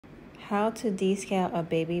How to descale a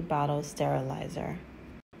baby bottle sterilizer.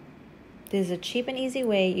 This is a cheap and easy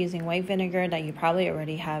way using white vinegar that you probably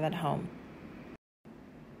already have at home.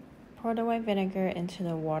 Pour the white vinegar into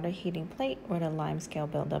the water heating plate where the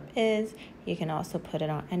limescale buildup is. You can also put it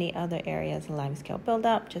on any other areas of limescale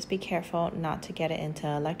buildup. Just be careful not to get it into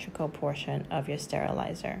the electrical portion of your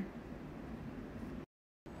sterilizer.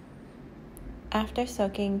 After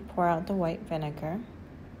soaking, pour out the white vinegar.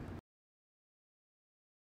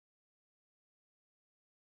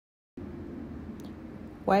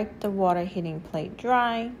 Wipe the water heating plate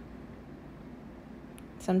dry.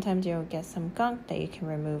 Sometimes you'll get some gunk that you can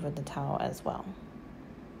remove with the towel as well.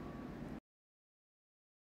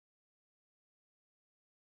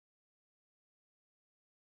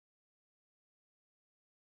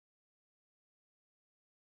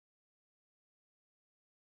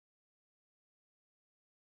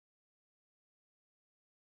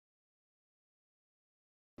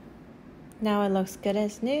 Now it looks good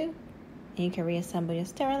as new, and you can reassemble your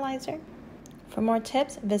sterilizer. For more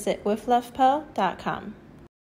tips, visit withlovepro.com.